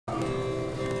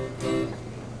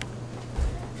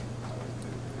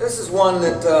This is one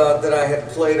that I had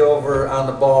played over on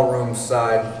the ballroom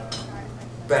side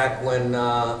back when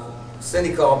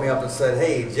Cindy called me up and said,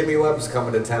 "Hey, Jimmy Webb's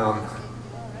coming to town.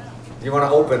 Do you want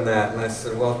to open that?" And I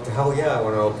said, "Well, hell yeah, I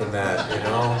want to open that, you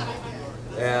know."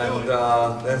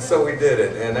 And so we did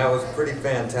it, and that was pretty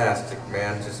fantastic,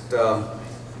 man. Just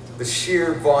the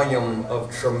sheer volume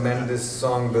of tremendous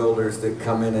song builders that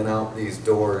come in and out these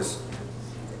doors.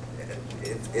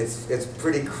 It's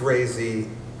pretty crazy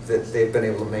that they've been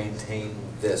able to maintain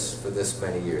this for this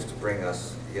many years, to bring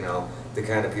us, you know, the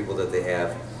kind of people that they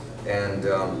have. And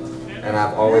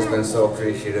I've always been so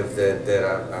appreciative that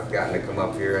I've gotten to come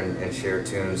up here and share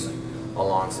tunes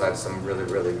alongside some really,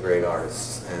 really great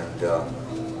artists. And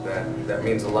that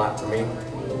means a lot to me.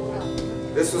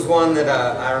 This was one that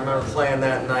I remember playing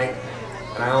that night,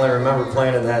 and I only remember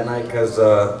playing it that night because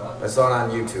I saw it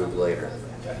on YouTube later.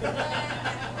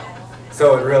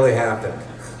 So it really happened.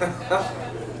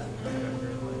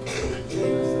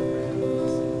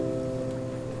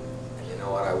 You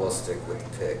know what? I will stick with the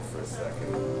pig for a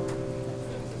second.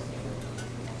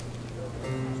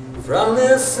 From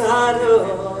this side of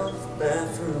the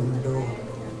bathroom door,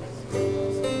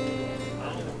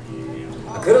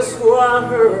 I could have swore I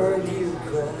heard you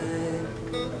cry.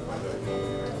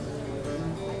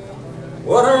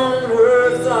 What on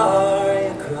earth are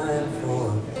you crying for,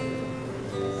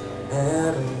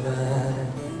 Adelai?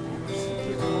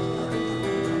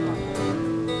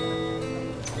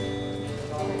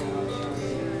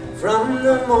 From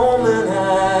the moment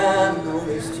I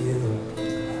noticed you,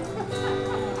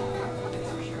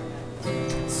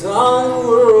 saw the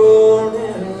world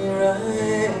in your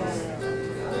eyes,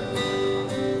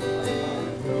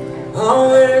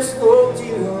 always hoped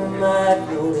you might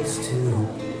notice too,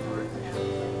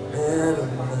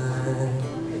 Adelai.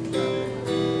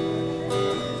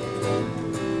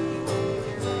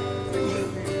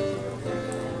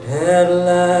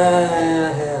 Adelai,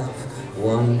 I have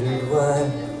wondered why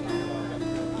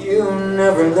you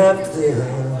never left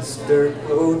this dirt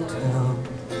hotel.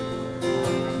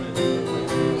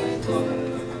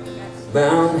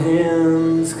 Bound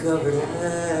hands, covered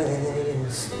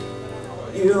eyes,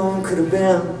 you could have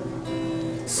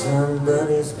been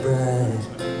somebody's bride.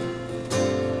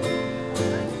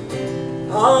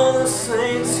 All the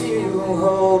saints you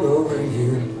hold over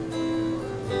you,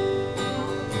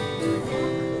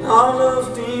 all those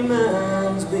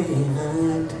demons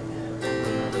behind,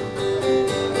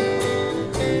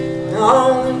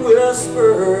 all the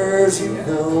whispers you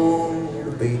know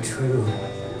to be true,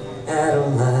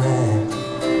 Adelai.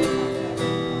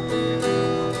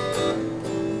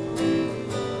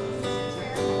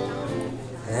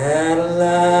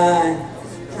 Adelai,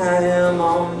 I am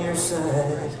on your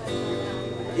side.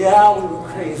 Yeah, we were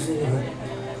crazy,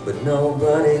 but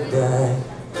nobody died.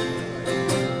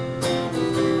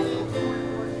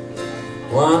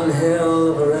 One hell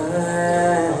of a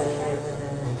ride.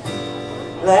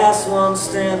 Last one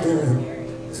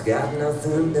standing has got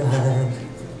nothing to hide.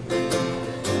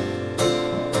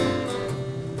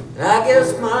 I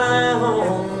guess my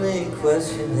only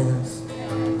question is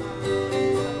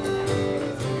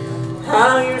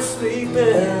how you're sleeping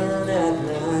at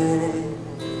night.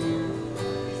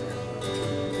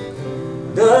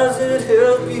 Does it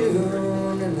help you